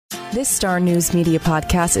This Star News Media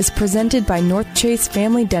podcast is presented by North Chase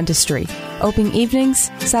Family Dentistry. Open evenings,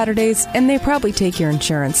 Saturdays, and they probably take your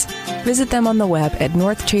insurance. Visit them on the web at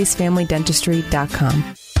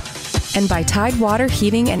northchasefamilydentistry.com. And by Tidewater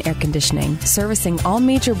Heating and Air Conditioning, servicing all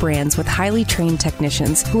major brands with highly trained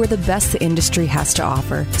technicians who are the best the industry has to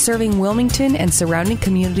offer, serving Wilmington and surrounding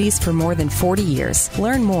communities for more than 40 years.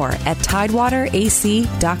 Learn more at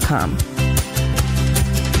tidewaterac.com.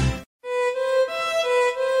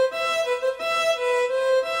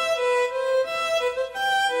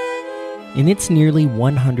 In its nearly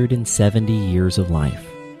 170 years of life,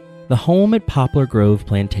 the home at Poplar Grove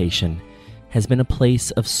Plantation has been a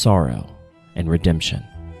place of sorrow and redemption.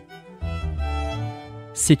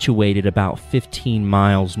 Situated about 15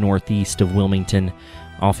 miles northeast of Wilmington,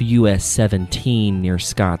 off US 17 near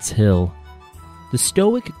Scotts Hill, the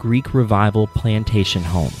stoic Greek Revival plantation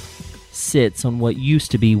home sits on what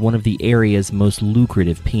used to be one of the area's most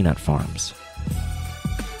lucrative peanut farms.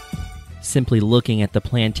 Simply looking at the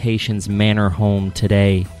plantation's manor home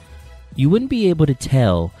today, you wouldn't be able to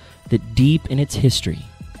tell that deep in its history,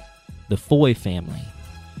 the Foy family,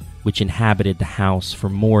 which inhabited the house for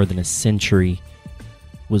more than a century,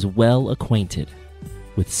 was well acquainted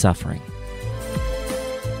with suffering.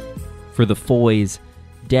 For the Foys,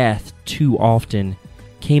 death too often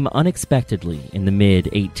came unexpectedly in the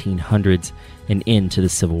mid-1800s and into the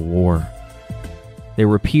Civil War. There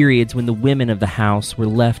were periods when the women of the house were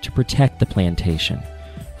left to protect the plantation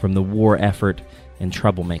from the war effort and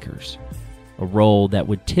troublemakers, a role that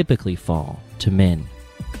would typically fall to men.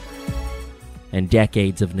 And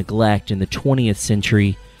decades of neglect in the 20th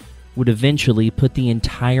century would eventually put the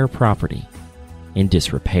entire property in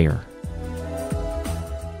disrepair.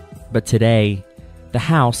 But today, the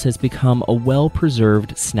house has become a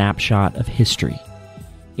well-preserved snapshot of history,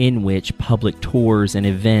 in which public tours and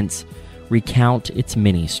events recount its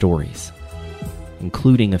many stories,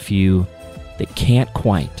 including a few that can't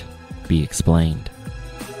quite be explained.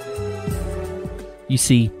 You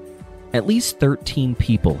see, at least 13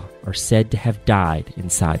 people are said to have died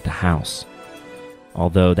inside the house,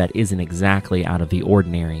 although that isn't exactly out of the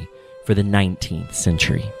ordinary for the 19th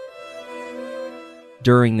century.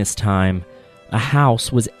 During this time, a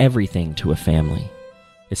house was everything to a family,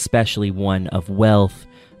 especially one of wealth,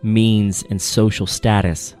 means, and social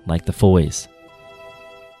status like the Foys.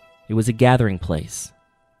 It was a gathering place,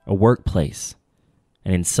 a workplace,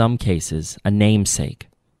 and in some cases, a namesake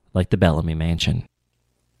like the Bellamy Mansion.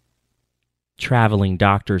 Traveling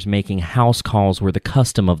doctors making house calls were the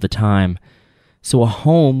custom of the time, so a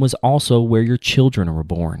home was also where your children were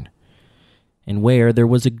born, and where there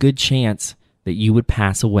was a good chance that you would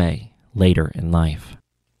pass away later in life.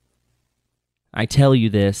 I tell you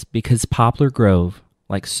this because Poplar Grove,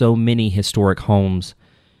 like so many historic homes,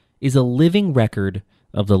 is a living record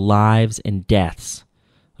of the lives and deaths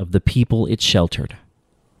of the people it sheltered.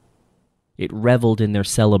 It reveled in their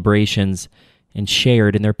celebrations and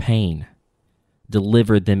shared in their pain,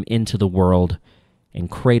 delivered them into the world,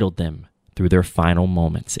 and cradled them through their final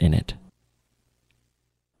moments in it.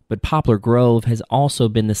 But Poplar Grove has also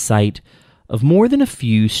been the site of more than a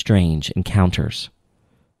few strange encounters,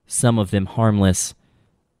 some of them harmless,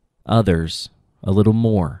 others a little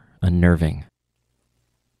more unnerving.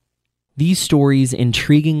 These stories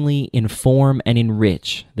intriguingly inform and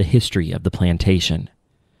enrich the history of the plantation,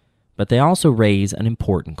 but they also raise an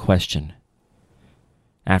important question.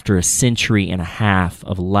 After a century and a half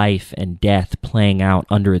of life and death playing out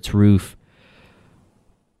under its roof,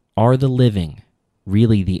 are the living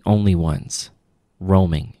really the only ones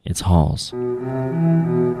roaming its halls?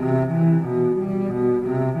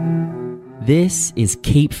 This is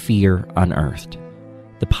Cape Fear Unearthed,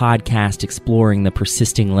 the podcast exploring the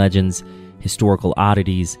persisting legends, historical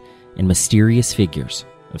oddities, and mysterious figures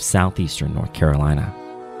of southeastern North Carolina.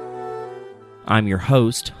 I'm your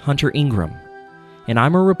host, Hunter Ingram, and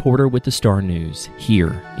I'm a reporter with the Star News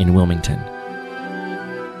here in Wilmington.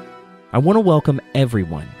 I want to welcome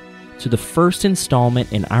everyone to the first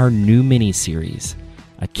installment in our new mini-series,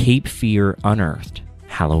 A Cape Fear Unearthed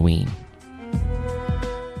Halloween.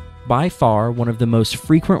 By far, one of the most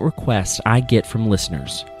frequent requests I get from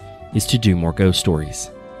listeners is to do more ghost stories,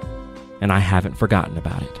 and I haven't forgotten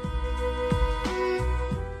about it.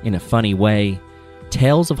 In a funny way,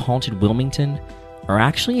 tales of haunted Wilmington are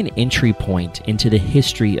actually an entry point into the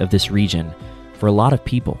history of this region for a lot of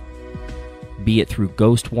people, be it through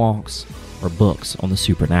ghost walks or books on the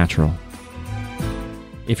supernatural.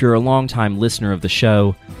 If you're a longtime listener of the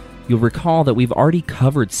show, you'll recall that we've already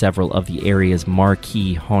covered several of the area's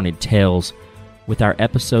marquee haunted tales with our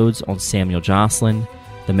episodes on Samuel Jocelyn,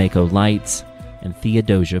 the Mako Lights, and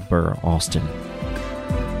Theodosia Burr Austin.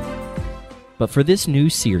 But for this new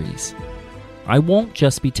series, I won't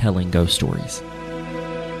just be telling ghost stories.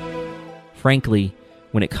 Frankly,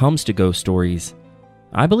 when it comes to ghost stories,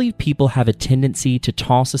 I believe people have a tendency to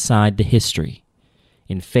toss aside the history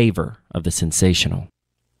in favor of the sensational.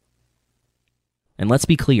 And let's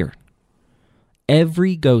be clear,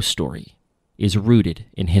 every ghost story is rooted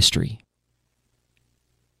in history.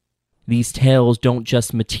 These tales don't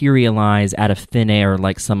just materialize out of thin air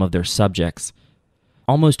like some of their subjects.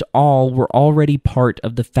 Almost all were already part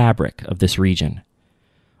of the fabric of this region,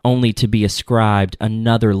 only to be ascribed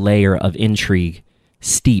another layer of intrigue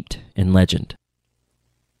steeped in legend.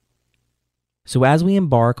 So as we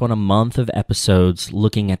embark on a month of episodes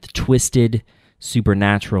looking at the twisted,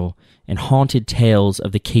 supernatural, and haunted tales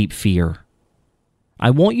of the Cape Fear, I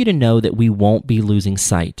want you to know that we won't be losing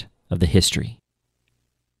sight of the history.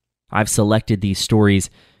 I've selected these stories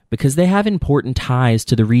because they have important ties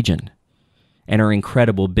to the region and are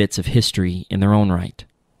incredible bits of history in their own right,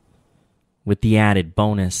 with the added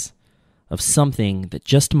bonus of something that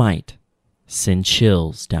just might send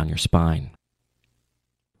chills down your spine.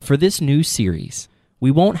 For this new series,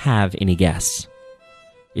 we won't have any guests.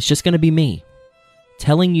 It's just going to be me,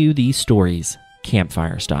 telling you these stories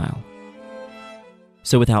campfire style.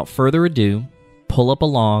 So without further ado, pull up a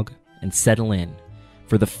log and settle in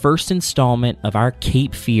for the first installment of our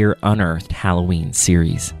Cape Fear Unearthed Halloween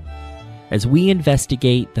series, as we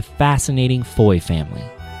investigate the fascinating Foy family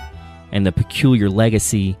and the peculiar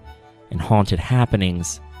legacy and haunted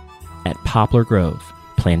happenings at Poplar Grove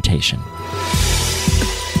Plantation.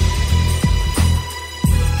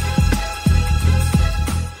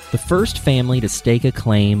 The first family to stake a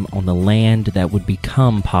claim on the land that would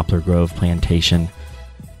become Poplar Grove Plantation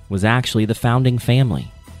was actually the founding family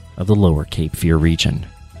of the Lower Cape Fear region.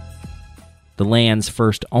 The land's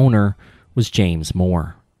first owner was James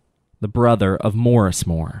Moore, the brother of Morris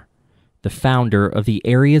Moore, the founder of the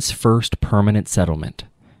area's first permanent settlement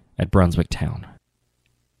at Brunswick Town.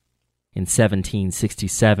 In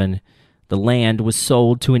 1767, the land was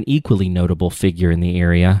sold to an equally notable figure in the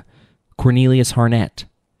area, Cornelius Harnett,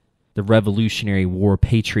 the Revolutionary War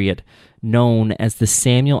patriot known as the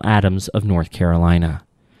Samuel Adams of North Carolina,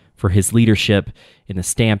 for his leadership in the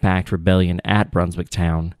Stamp Act Rebellion at Brunswick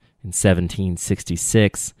Town in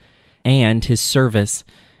 1766, and his service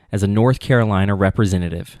as a North Carolina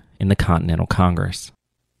representative in the Continental Congress.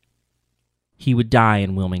 He would die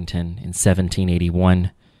in Wilmington in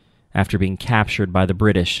 1781 after being captured by the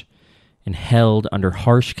British and held under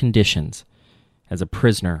harsh conditions as a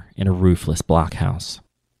prisoner in a roofless blockhouse.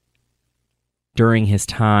 During his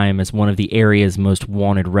time as one of the area's most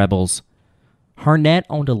wanted rebels, Harnett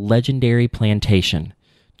owned a legendary plantation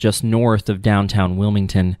just north of downtown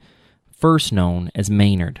Wilmington, first known as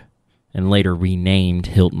Maynard, and later renamed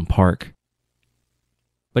Hilton Park.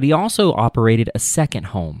 But he also operated a second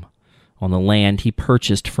home on the land he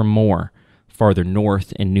purchased from Moore, farther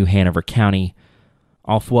north in New Hanover County,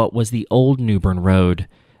 off what was the old New Bern Road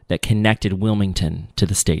that connected Wilmington to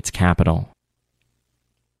the state's capital.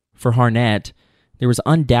 For Harnett, there was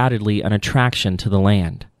undoubtedly an attraction to the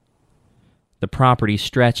land. The property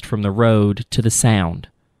stretched from the road to the Sound,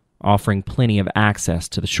 offering plenty of access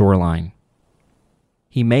to the shoreline.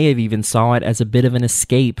 He may have even saw it as a bit of an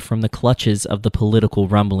escape from the clutches of the political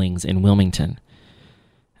rumblings in Wilmington.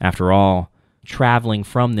 After all, traveling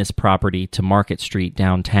from this property to Market Street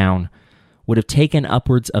downtown would have taken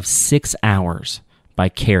upwards of 6 hours by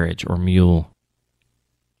carriage or mule.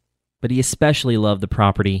 But he especially loved the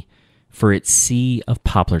property for its sea of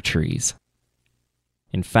poplar trees.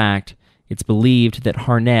 In fact, it's believed that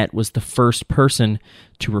Harnett was the first person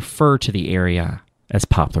to refer to the area as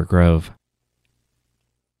Poplar Grove.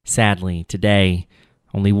 Sadly, today,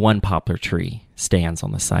 only one poplar tree stands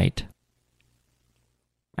on the site.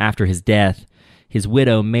 After his death, his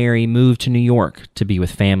widow Mary moved to New York to be with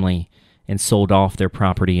family and sold off their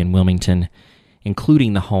property in Wilmington,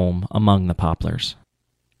 including the home among the poplars.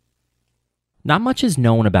 Not much is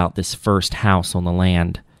known about this first house on the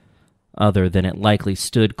land, other than it likely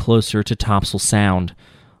stood closer to Topsail Sound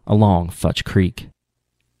along Futch Creek.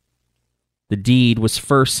 The deed was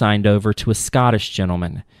first signed over to a Scottish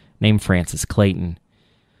gentleman named Francis Clayton,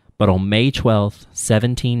 but on May 12,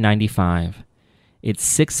 1795, its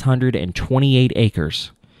 628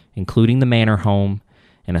 acres, including the manor home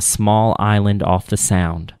and a small island off the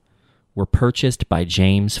Sound, were purchased by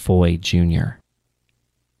James Foy, Jr.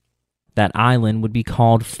 That island would be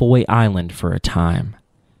called Foy Island for a time,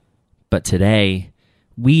 but today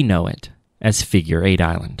we know it as Figure 8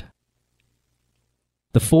 Island.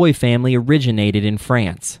 The Foy family originated in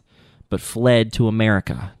France, but fled to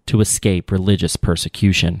America to escape religious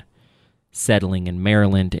persecution, settling in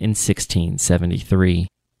Maryland in 1673.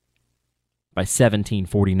 By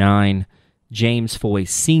 1749, James Foy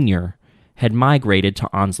Sr. had migrated to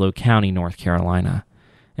Onslow County, North Carolina,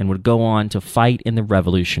 and would go on to fight in the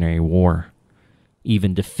Revolutionary War,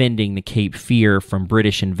 even defending the Cape Fear from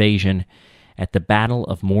British invasion at the Battle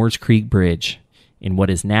of Moores Creek Bridge in what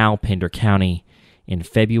is now Pender County in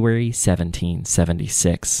February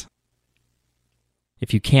 1776.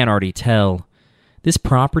 If you can't already tell, this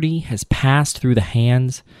property has passed through the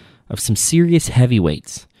hands of some serious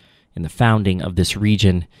heavyweights in the founding of this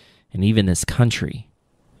region and even this country.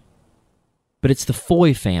 But it's the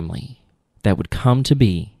Foy family that would come to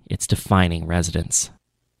be its defining residence.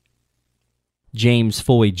 James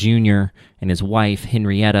Foy Jr. and his wife,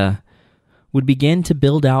 Henrietta, would begin to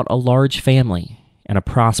build out a large family and a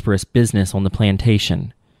prosperous business on the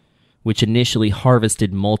plantation, which initially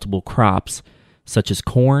harvested multiple crops such as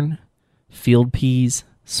corn, field peas,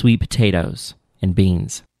 sweet potatoes, and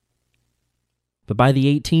beans. But by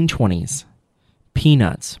the 1820s,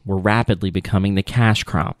 peanuts were rapidly becoming the cash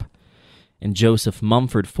crop, and Joseph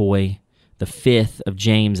Mumford Foy, the fifth of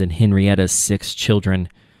James and Henrietta's 6 children,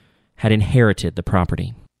 had inherited the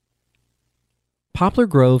property. Poplar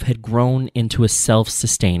Grove had grown into a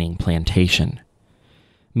self-sustaining plantation,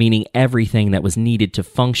 meaning everything that was needed to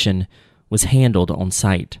function was handled on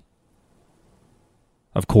site.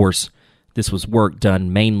 Of course, this was work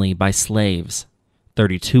done mainly by slaves,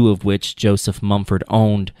 32 of which Joseph Mumford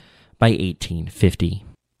owned by 1850.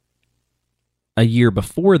 A year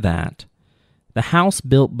before that, the house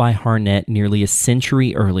built by Harnett nearly a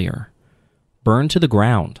century earlier burned to the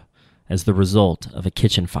ground as the result of a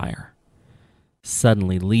kitchen fire,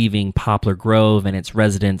 suddenly leaving Poplar Grove and its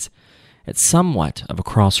residents at somewhat of a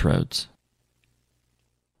crossroads.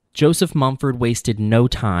 Joseph Mumford wasted no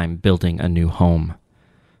time building a new home.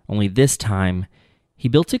 Only this time, he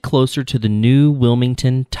built it closer to the new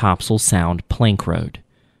Wilmington Topsail Sound Plank Road,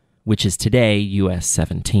 which is today US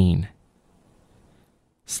 17.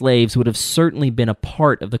 Slaves would have certainly been a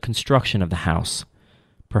part of the construction of the house,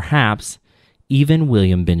 perhaps even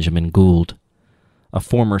William Benjamin Gould, a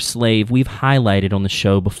former slave we've highlighted on the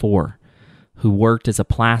show before, who worked as a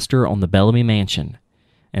plaster on the Bellamy Mansion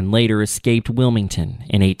and later escaped Wilmington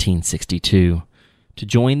in 1862 to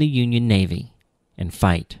join the Union Navy and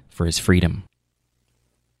fight for his freedom.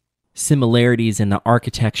 Similarities in the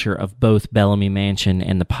architecture of both Bellamy Mansion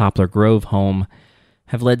and the Poplar Grove home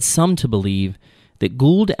have led some to believe that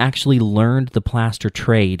Gould actually learned the plaster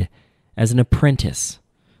trade as an apprentice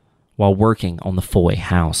while working on the Foy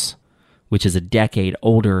house, which is a decade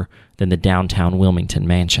older than the downtown Wilmington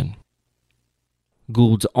mansion.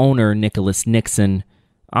 Gould's owner, Nicholas Nixon,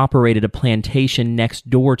 operated a plantation next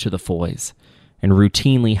door to the Foys and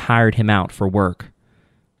routinely hired him out for work.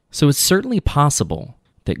 So it's certainly possible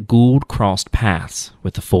that Gould crossed paths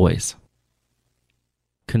with the Foys.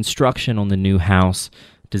 Construction on the new house,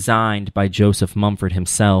 designed by Joseph Mumford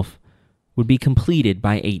himself, would be completed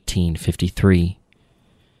by 1853,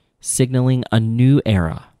 signaling a new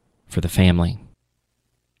era for the family.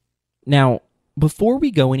 Now, before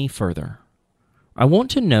we go any further, I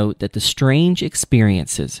want to note that the strange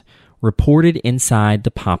experiences reported inside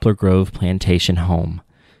the Poplar Grove plantation home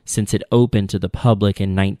since it opened to the public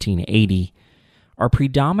in 1980 are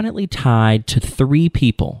predominantly tied to 3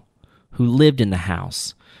 people who lived in the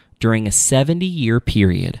house during a 70-year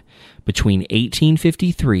period between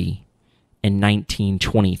 1853 and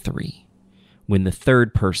 1923, when the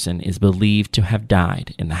third person is believed to have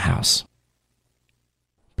died in the house.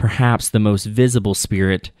 Perhaps the most visible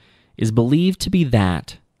spirit is believed to be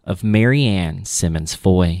that of Mary Ann Simmons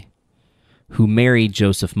Foy, who married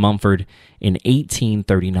Joseph Mumford in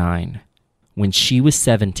 1839 when she was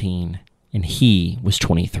 17 and he was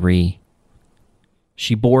 23.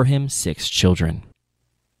 She bore him 6 children.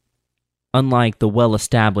 Unlike the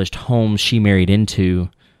well-established home she married into,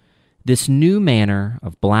 this new manor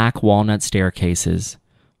of black walnut staircases,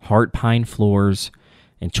 heart pine floors,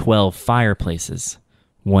 and 12 fireplaces,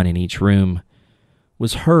 one in each room,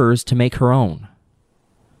 was hers to make her own.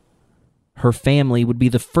 Her family would be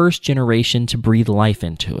the first generation to breathe life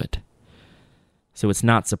into it. So it's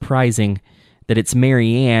not surprising that it's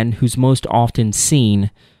Mary Ann who's most often seen,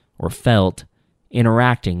 or felt,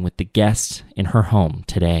 interacting with the guests in her home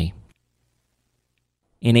today.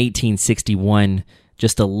 In 1861,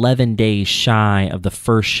 just 11 days shy of the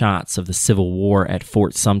first shots of the Civil War at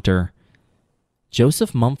Fort Sumter,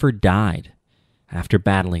 Joseph Mumford died after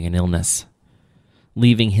battling an illness,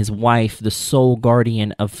 leaving his wife the sole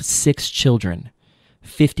guardian of 6 children,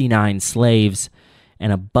 59 slaves,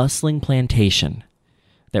 and a bustling plantation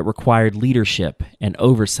that required leadership and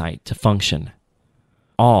oversight to function,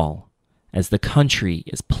 all as the country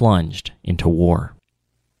is plunged into war.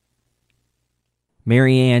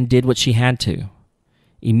 Mary Ann did what she had to,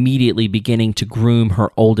 immediately beginning to groom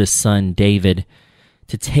her oldest son, David,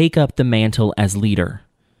 to take up the mantle as leader,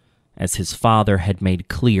 as his father had made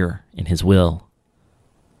clear in his will.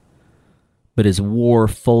 But as war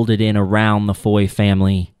folded in around the Foy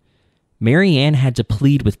family, Mary Ann had to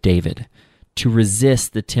plead with David to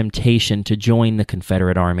resist the temptation to join the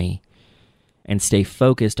Confederate Army and stay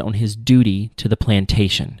focused on his duty to the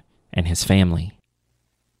plantation and his family.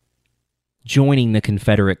 Joining the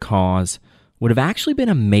Confederate cause would have actually been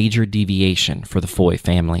a major deviation for the Foy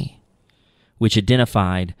family, which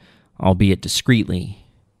identified, albeit discreetly,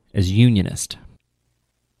 as Unionist.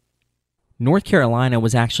 North Carolina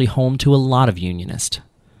was actually home to a lot of Unionists,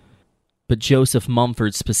 but Joseph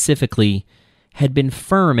Mumford specifically had been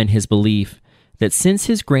firm in his belief that since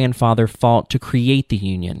his grandfather fought to create the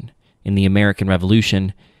Union in the American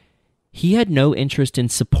Revolution, he had no interest in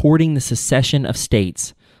supporting the secession of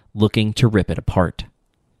states looking to rip it apart,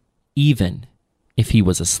 even if he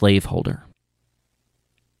was a slaveholder.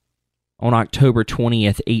 On October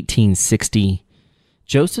 20th, 1860,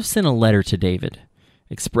 Joseph sent a letter to David,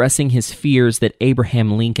 expressing his fears that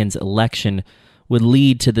Abraham Lincoln's election would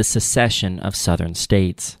lead to the secession of Southern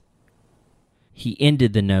states. He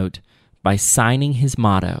ended the note by signing his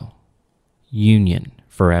motto, Union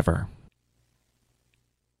Forever.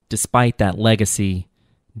 Despite that legacy,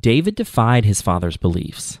 David defied his father's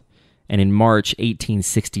beliefs, and in March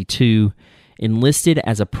 1862 enlisted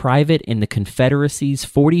as a private in the Confederacy's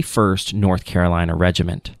 41st North Carolina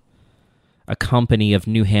Regiment, a company of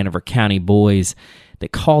New Hanover County boys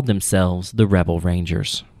that called themselves the Rebel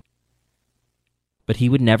Rangers. But he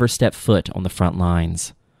would never step foot on the front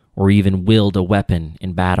lines, or even wield a weapon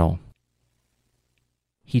in battle.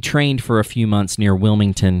 He trained for a few months near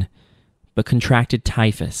Wilmington, but contracted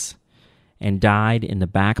typhus and died in the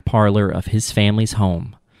back parlor of his family's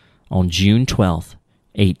home on June 12,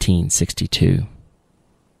 1862.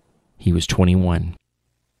 He was 21.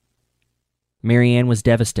 Mary Ann was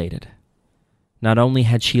devastated. Not only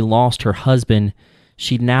had she lost her husband,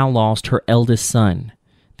 she'd now lost her eldest son,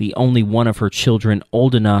 the only one of her children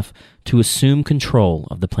old enough to assume control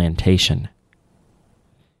of the plantation.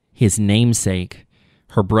 His namesake,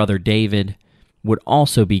 her brother David, would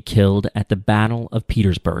also be killed at the Battle of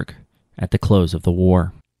Petersburg at the close of the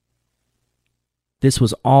war. This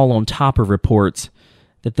was all on top of reports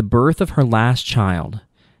that the birth of her last child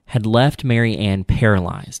had left Mary Ann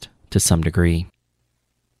paralyzed to some degree.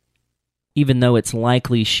 Even though it's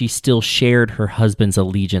likely she still shared her husband's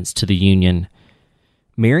allegiance to the Union,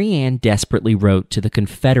 Mary Ann desperately wrote to the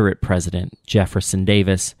Confederate President, Jefferson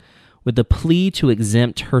Davis, with a plea to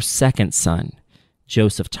exempt her second son,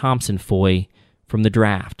 Joseph Thompson Foy, from the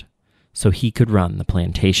draft so he could run the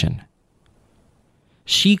plantation.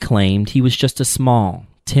 She claimed he was just a small,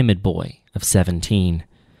 timid boy of 17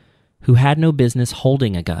 who had no business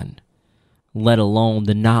holding a gun, let alone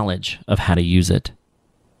the knowledge of how to use it.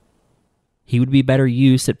 He would be better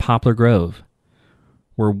use at Poplar Grove,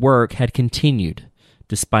 where work had continued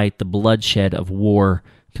despite the bloodshed of war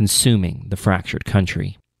consuming the fractured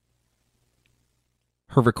country.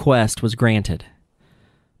 Her request was granted,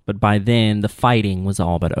 but by then the fighting was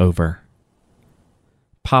all but over.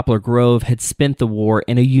 Poplar Grove had spent the war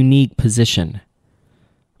in a unique position,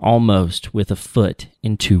 almost with a foot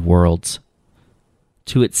in two worlds.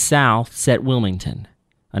 To its south sat Wilmington,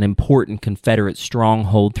 an important Confederate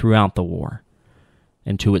stronghold throughout the war,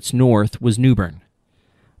 and to its north was New Bern,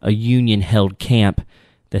 a Union-held camp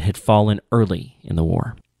that had fallen early in the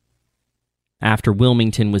war. After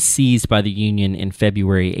Wilmington was seized by the Union in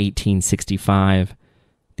February 1865,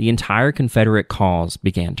 the entire Confederate cause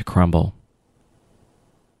began to crumble.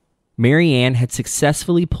 Mary Ann had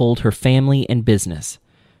successfully pulled her family and business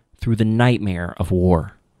through the nightmare of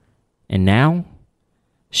war, and now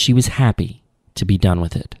she was happy to be done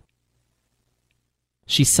with it.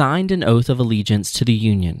 She signed an oath of allegiance to the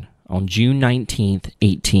Union on June 19,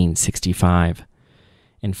 1865,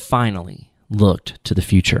 and finally looked to the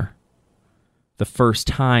future. The first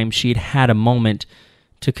time she had had a moment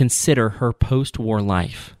to consider her post-war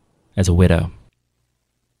life as a widow.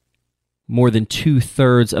 More than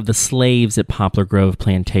 2/3 of the slaves at Poplar Grove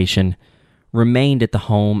Plantation remained at the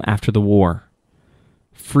home after the war.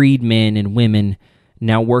 Freed men and women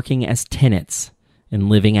now working as tenants and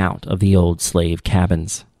living out of the old slave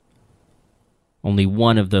cabins. Only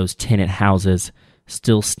one of those tenant houses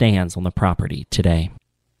still stands on the property today.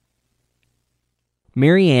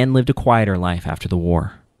 Mary Ann lived a quieter life after the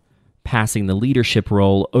war, passing the leadership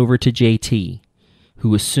role over to J.T.,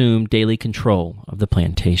 who assumed daily control of the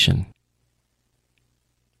plantation.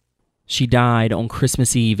 She died on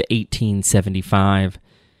Christmas Eve 1875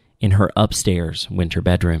 in her upstairs winter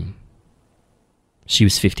bedroom. She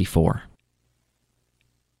was 54.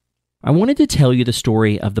 I wanted to tell you the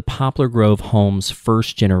story of the Poplar Grove home's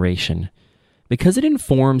first generation because it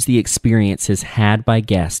informs the experiences had by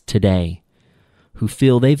guests today who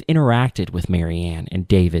feel they've interacted with Mary Ann and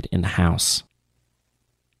David in the house.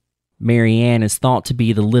 Mary Ann is thought to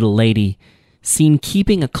be the little lady seen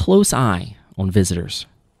keeping a close eye on visitors.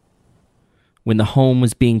 When the home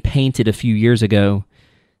was being painted a few years ago,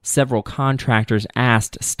 several contractors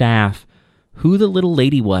asked staff who the little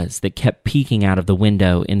lady was that kept peeking out of the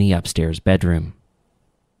window in the upstairs bedroom,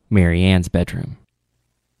 Mary Ann's bedroom.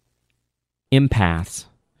 Empaths,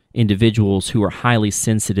 individuals who are highly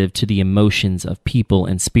sensitive to the emotions of people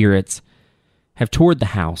and spirits, have toured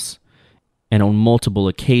the house and on multiple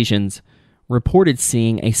occasions reported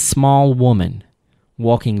seeing a small woman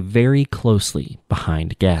walking very closely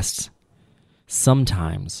behind guests,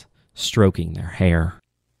 sometimes stroking their hair.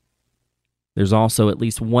 There's also at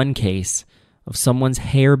least one case of someone's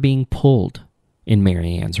hair being pulled in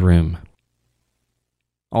Mary Ann's room.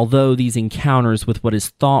 Although these encounters with what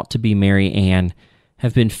is thought to be Mary Ann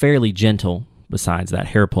have been fairly gentle, besides that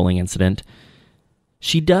hair-pulling incident,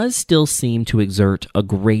 she does still seem to exert a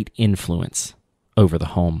great influence over the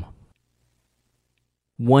home.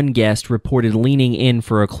 One guest reported leaning in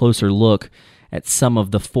for a closer look at some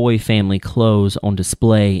of the Foy family clothes on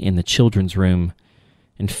display in the children's room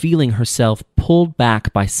and feeling herself pulled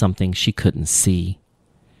back by something she couldn't see,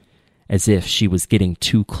 as if she was getting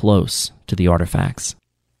too close to the artifacts.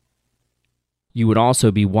 You would also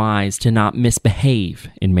be wise to not misbehave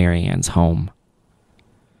in Mary Ann's home.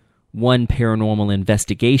 One paranormal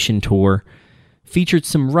investigation tour featured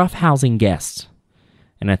some roughhousing guests,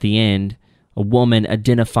 and at the end, a woman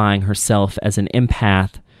identifying herself as an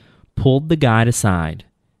empath pulled the guide aside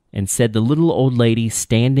and said the little old lady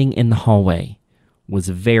standing in the hallway was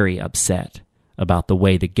very upset about the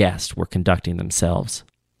way the guests were conducting themselves.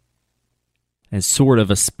 As sort of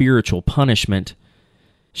a spiritual punishment,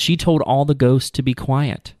 she told all the ghosts to be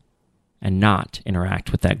quiet and not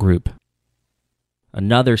interact with that group.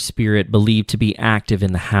 Another spirit believed to be active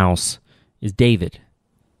in the house is David,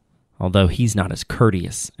 although he's not as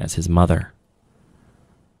courteous as his mother.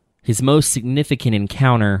 His most significant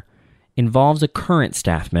encounter involves a current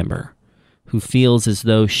staff member who feels as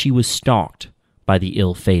though she was stalked by the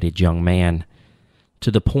ill-fated young man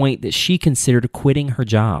to the point that she considered quitting her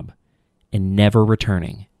job and never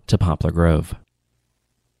returning to Poplar Grove.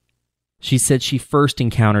 She said she first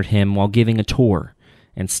encountered him while giving a tour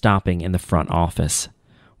and stopping in the front office,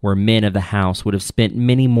 where men of the house would have spent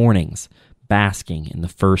many mornings basking in the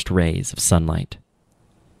first rays of sunlight.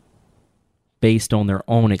 Based on their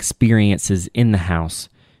own experiences in the house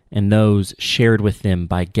and those shared with them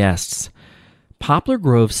by guests, Poplar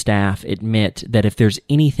Grove staff admit that if there's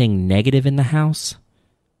anything negative in the house,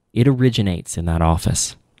 it originates in that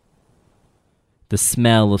office. The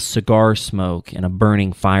smell of cigar smoke and a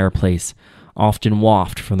burning fireplace often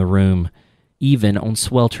waft from the room, even on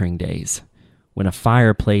sweltering days, when a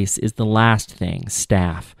fireplace is the last thing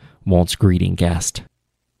staff wants greeting guests.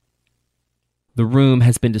 The room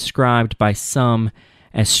has been described by some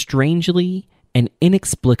as strangely and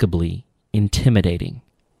inexplicably intimidating,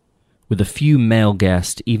 with a few male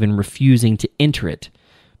guests even refusing to enter it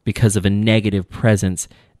because of a negative presence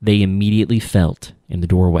they immediately felt in the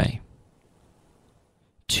doorway.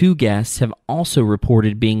 2 guests have also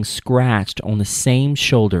reported being scratched on the same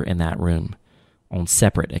shoulder in that room on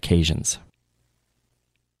separate occasions.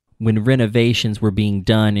 When renovations were being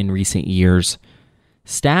done in recent years,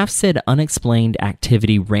 staff said unexplained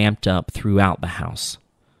activity ramped up throughout the house,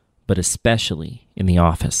 but especially in the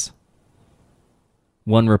office.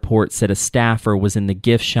 One report said a staffer was in the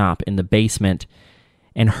gift shop in the basement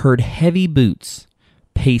and heard heavy boots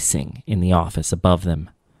pacing in the office above them,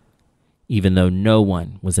 even though no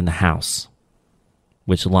one was in the house,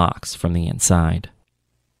 which locks from the inside.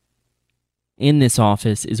 In this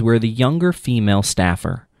office is where the younger female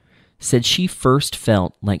staffer said she first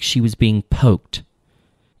felt like she was being poked,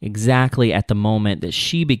 exactly at the moment that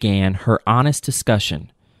she began her honest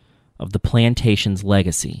discussion of the plantation's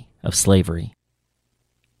legacy of slavery.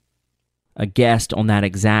 A guest on that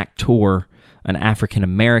exact tour, an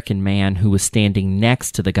African-American man who was standing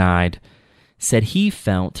next to the guide, said he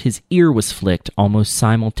felt his ear was flicked almost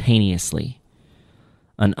simultaneously,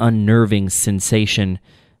 an unnerving sensation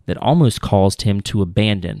that almost caused him to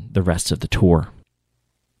abandon the rest of the tour.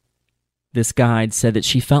 This guide said that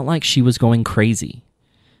she felt like she was going crazy,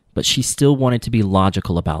 but she still wanted to be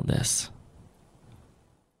logical about this.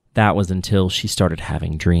 That was until she started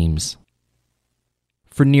having dreams.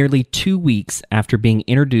 For nearly 2 weeks after being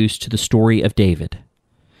introduced to the story of David,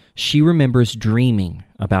 she remembers dreaming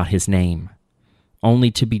about his name,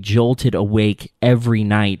 only to be jolted awake every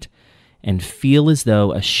night and feel as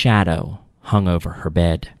though a shadow hung over her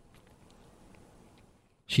bed.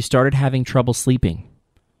 She started having trouble sleeping,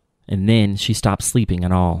 and then she stopped sleeping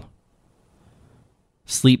at all.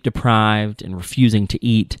 Sleep deprived and refusing to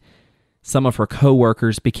eat, some of her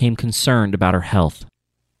co-workers became concerned about her health.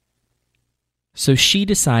 So she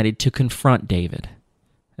decided to confront David,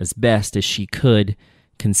 as best as she could,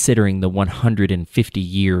 considering the 150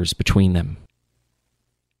 years between them.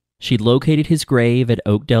 She located his grave at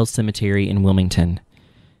Oakdale Cemetery in Wilmington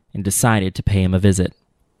and decided to pay him a visit.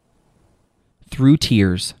 Through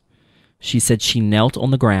tears, she said she knelt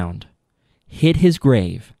on the ground, hit his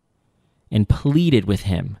grave, and pleaded with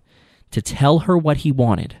him to tell her what he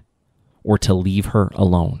wanted or to leave her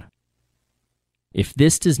alone. If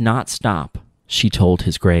this does not stop, she told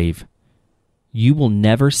his grave, you will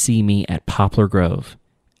never see me at Poplar Grove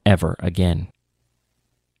ever again.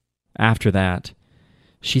 After that,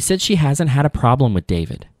 she said she hasn't had a problem with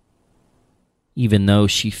David, even though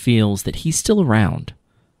she feels that he's still around,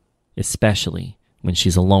 especially when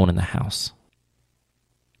she's alone in the house.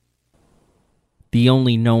 The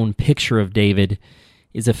only known picture of David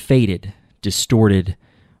is a faded, distorted,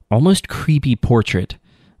 almost creepy portrait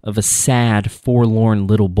of a sad, forlorn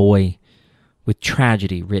little boy with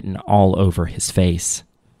tragedy written all over his face.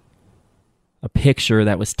 A picture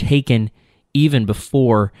that was taken even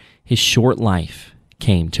before his short life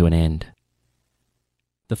came to an end.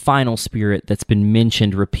 The final spirit that's been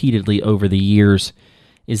mentioned repeatedly over the years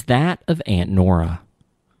is that of Aunt Nora,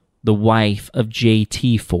 the wife of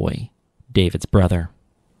J.T. Foy, David's brother.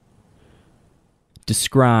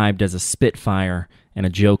 Described as a spitfire and a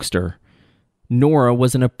jokester, Nora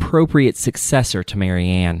was an appropriate successor to Mary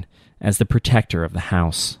Ann as the protector of the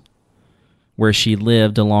house, where she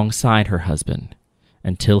lived alongside her husband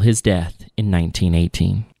until his death in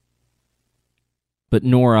 1918. But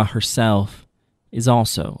Nora herself is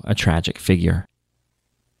also a tragic figure.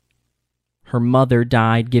 Her mother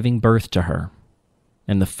died giving birth to her,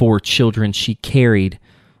 and the 4 children she carried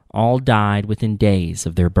all died within days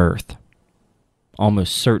of their birth,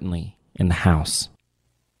 almost certainly in the house.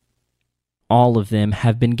 All of them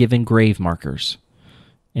have been given grave markers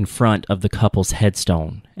in front of the couple's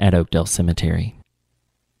headstone at Oakdale Cemetery.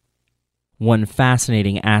 One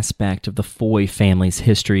fascinating aspect of the Foy family's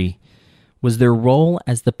history was their role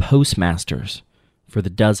as the postmasters for the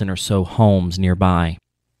dozen or so homes nearby.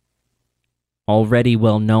 Already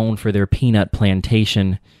well known for their peanut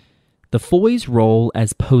plantation, the Foys' role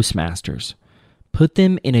as postmasters put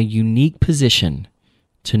them in a unique position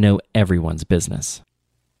to know everyone's business.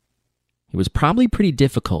 It was probably pretty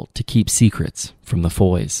difficult to keep secrets from the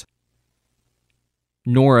Foys.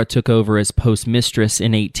 Nora took over as postmistress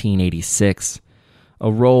in 1886, a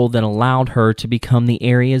role that allowed her to become the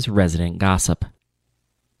area's resident gossip.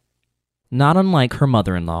 Not unlike her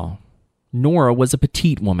mother-in-law, Nora was a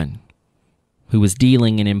petite woman who was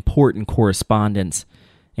dealing in important correspondence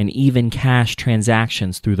and even cash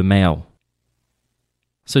transactions through the mail.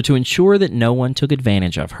 So to ensure that no one took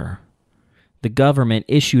advantage of her, the government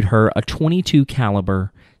issued her a .22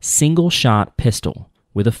 caliber single-shot pistol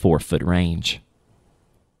with a 4-foot range.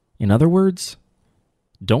 In other words,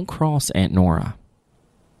 don't cross Aunt Nora.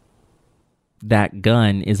 That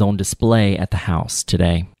gun is on display at the house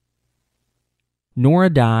today.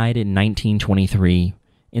 Nora died in 1923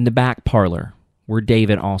 in the back parlor where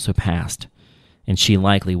David also passed, and she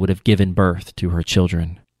likely would have given birth to her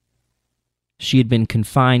children. She had been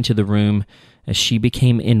confined to the room as she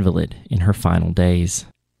became invalid in her final days.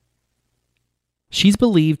 She's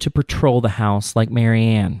believed to patrol the house like Mary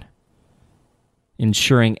Ann,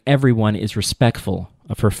 ensuring everyone is respectful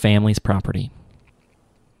of her family's property.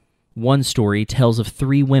 One story tells of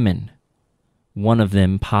 3 women, one of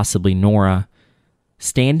them possibly Nora,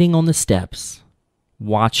 standing on the steps,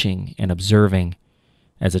 watching and observing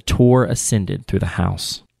as a tour ascended through the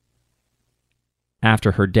house.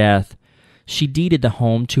 After her death, she deeded the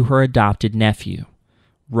home to her adopted nephew,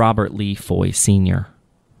 Robert Lee Foy Sr.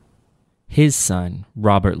 His son,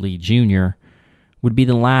 Robert Lee Jr., would be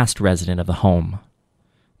the last resident of the home,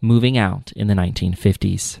 moving out in the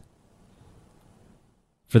 1950s.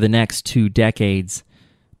 For the next 2 decades,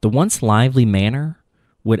 the once lively manor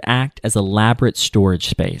would act as elaborate storage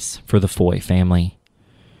space for the Foy family,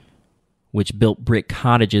 which built brick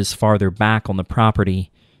cottages farther back on the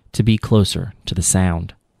property to be closer to the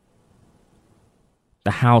sound.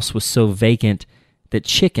 The house was so vacant that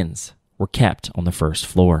chickens were kept on the first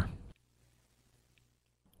floor.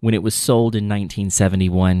 When it was sold in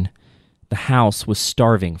 1971, the house was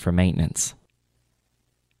starving for maintenance.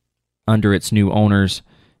 Under its new owners,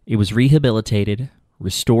 it was rehabilitated,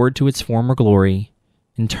 restored to its former glory,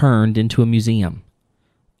 and turned into a museum,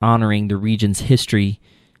 honoring the region's history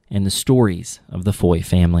and the stories of the Foy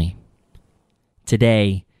family.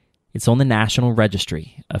 Today, it's on the National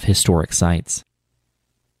Registry of Historic Sites.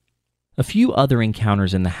 A few other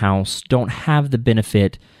encounters in the house don't have the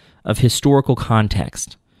benefit of historical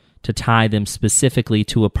context to tie them specifically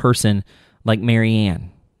to a person like Mary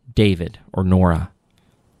Ann, David, or Nora.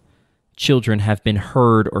 Children have been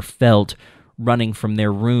heard or felt running from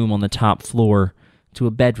their room on the top floor to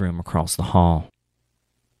a bedroom across the hall.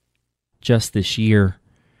 Just this year,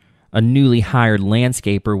 a newly hired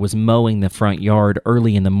landscaper was mowing the front yard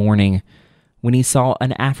early in the morning when he saw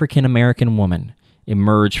an African-American woman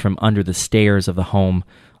emerge from under the stairs of the home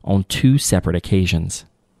on 2 separate occasions.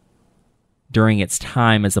 During its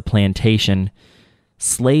time as a plantation,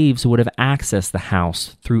 slaves would have accessed the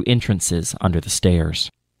house through entrances under the stairs.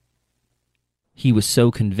 He was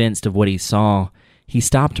so convinced of what he saw, he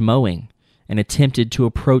stopped mowing and attempted to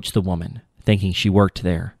approach the woman, thinking she worked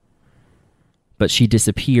there. But she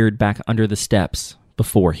disappeared back under the steps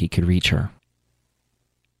before he could reach her.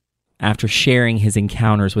 After sharing his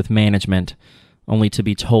encounters with management, only to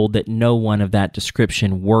be told that no one of that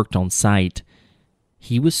description worked on site,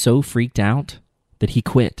 he was so freaked out that he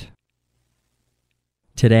quit.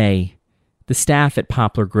 Today, the staff at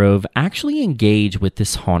Poplar Grove actually engage with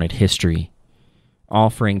this haunted history,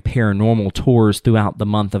 offering paranormal tours throughout the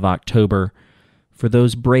month of October for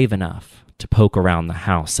those brave enough to poke around the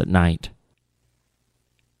house at night.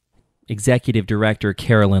 Executive Director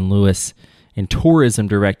Carolyn Lewis and Tourism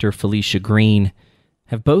Director Felicia Green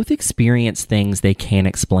have both experienced things they can't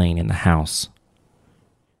explain in the house.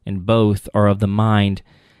 And both are of the mind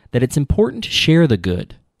that it's important to share the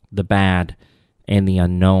good, the bad, and the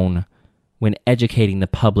unknown when educating the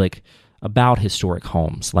public about historic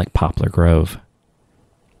homes like Poplar Grove.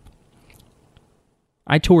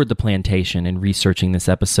 I toured the plantation in researching this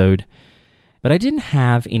episode, but I didn't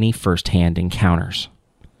have any first-hand encounters.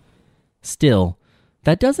 Still,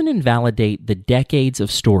 that doesn't invalidate the decades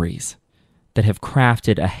of stories that have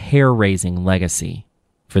crafted a hair-raising legacy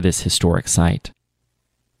for this historic site.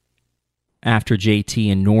 After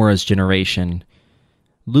JT and Nora's generation,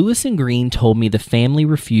 Lewis and Green told me the family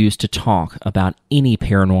refused to talk about any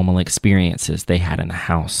paranormal experiences they had in the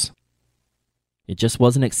house. It just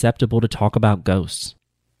wasn't acceptable to talk about ghosts.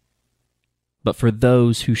 But for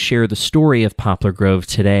those who share the story of Poplar Grove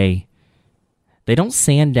today, they don't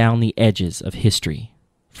sand down the edges of history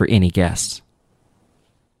for any guests.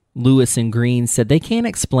 Lewis and Green said they can't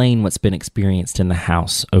explain what's been experienced in the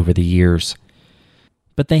house over the years,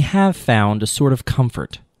 but they have found a sort of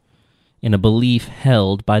comfort in a belief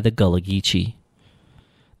held by the Gullah Geechee,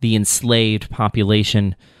 the enslaved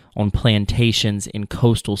population on plantations in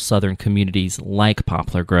coastal southern communities like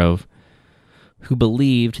Poplar Grove, who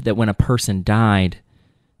believed that when a person died,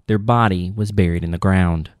 their body was buried in the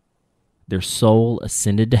ground, their soul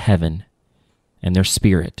ascended to heaven, and their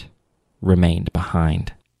spirit remained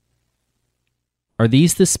behind. Are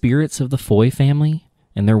these the spirits of the Foy family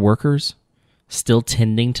and their workers, still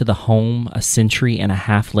tending to the home a century and a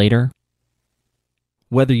half later?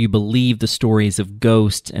 Whether you believe the stories of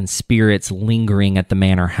ghosts and spirits lingering at the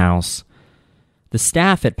manor house, the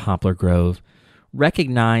staff at Poplar Grove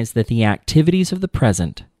recognize that the activities of the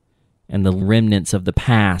present and the remnants of the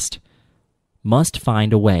past must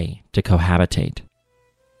find a way to cohabitate.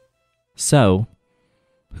 So,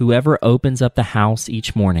 whoever opens up the house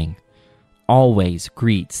each morning always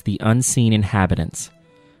greets the unseen inhabitants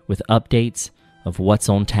with updates of what's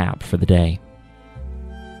on tap for the day.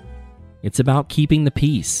 It's about keeping the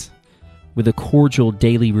peace with a cordial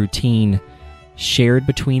daily routine shared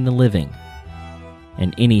between the living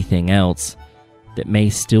and anything else that may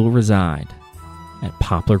still reside at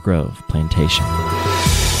Poplar Grove Plantation.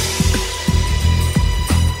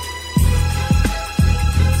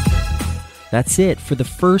 That's it for the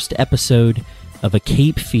first episode of A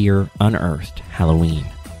Cape Fear Unearthed Halloween.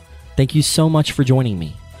 Thank you so much for joining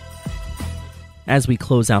me. As we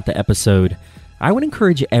close out the episode, I would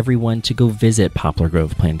encourage everyone to go visit Poplar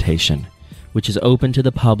Grove Plantation, which is open to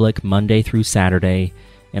the public Monday through Saturday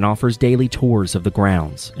and offers daily tours of the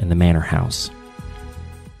grounds and the manor house.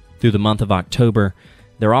 Through the month of October,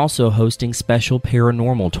 they're also hosting special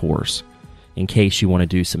paranormal tours in case you want to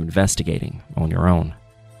do some investigating on your own.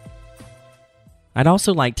 I'd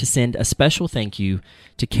also like to send a special thank you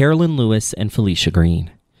to Carolyn Lewis and Felicia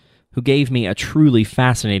Green, who gave me a truly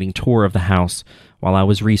fascinating tour of the house while I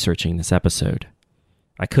was researching this episode.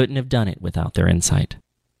 I couldn't have done it without their insight.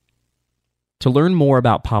 To learn more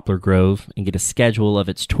about Poplar Grove and get a schedule of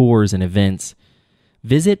its tours and events,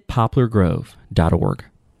 visit poplargrove.org.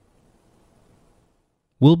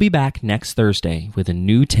 We'll be back next Thursday with a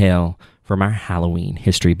new tale from our Halloween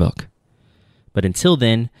history book. But until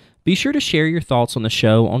then, be sure to share your thoughts on the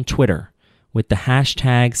show on Twitter with the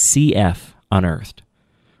hashtag CFUnearthed.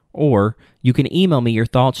 Or you can email me your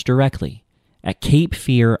thoughts directly at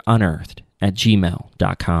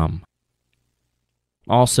capefearunearthed@gmail.com.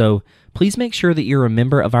 Also, please make sure that you're a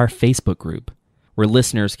member of our Facebook group, where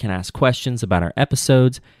listeners can ask questions about our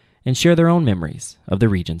episodes and share their own memories of the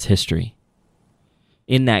region's history.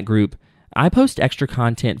 In that group, I post extra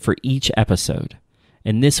content for each episode,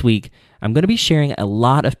 and this week, I'm going to be sharing a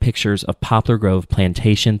lot of pictures of Poplar Grove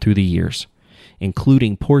Plantation through the years,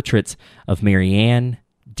 including portraits of Marianne,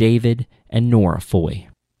 David, and Nora Foy.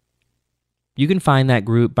 You can find that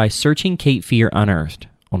group by searching Cape Fear Unearthed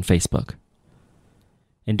on Facebook.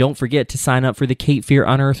 And don't forget to sign up for the Cape Fear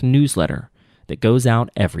Unearthed newsletter that goes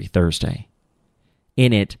out every Thursday.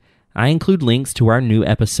 In it, I include links to our new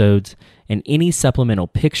episodes and any supplemental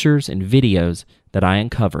pictures and videos that I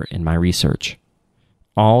uncover in my research,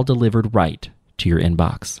 all delivered right to your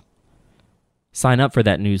inbox. Sign up for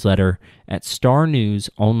that newsletter at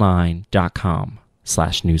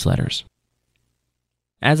starnewsonline.com/newsletters.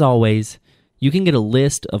 As always, you can get a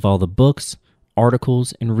list of all the books,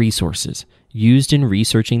 articles, and resources used in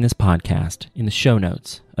researching this podcast in the show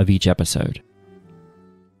notes of each episode.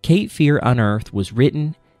 Cape Fear Unearthed was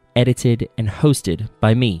written, edited, and hosted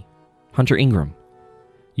by me, Hunter Ingram.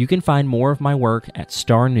 You can find more of my work at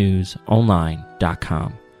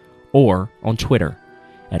starnewsonline.com or on Twitter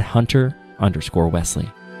at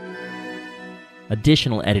Hunter_Wesley.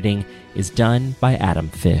 Additional editing is done by Adam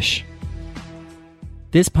Fish.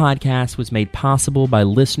 This podcast was made possible by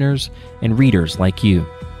listeners and readers like you.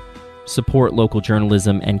 Support local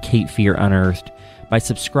journalism and Cape Fear Unearthed by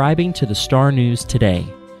subscribing to the Star News today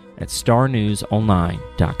at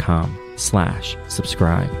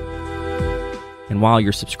starnewsonline.com/subscribe. And while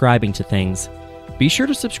you're subscribing to things, be sure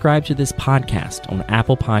to subscribe to this podcast on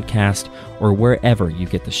Apple Podcast or wherever you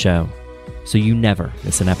get the show, so you never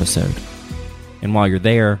miss an episode. And while you're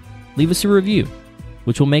there, leave us a review,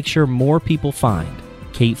 which will make sure more people find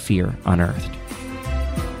Cape Fear Unearthed.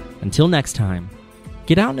 Until next time,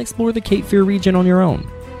 get out and explore the Cape Fear region on your own.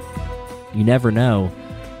 You never know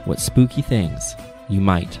what spooky things you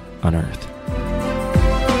might unearth.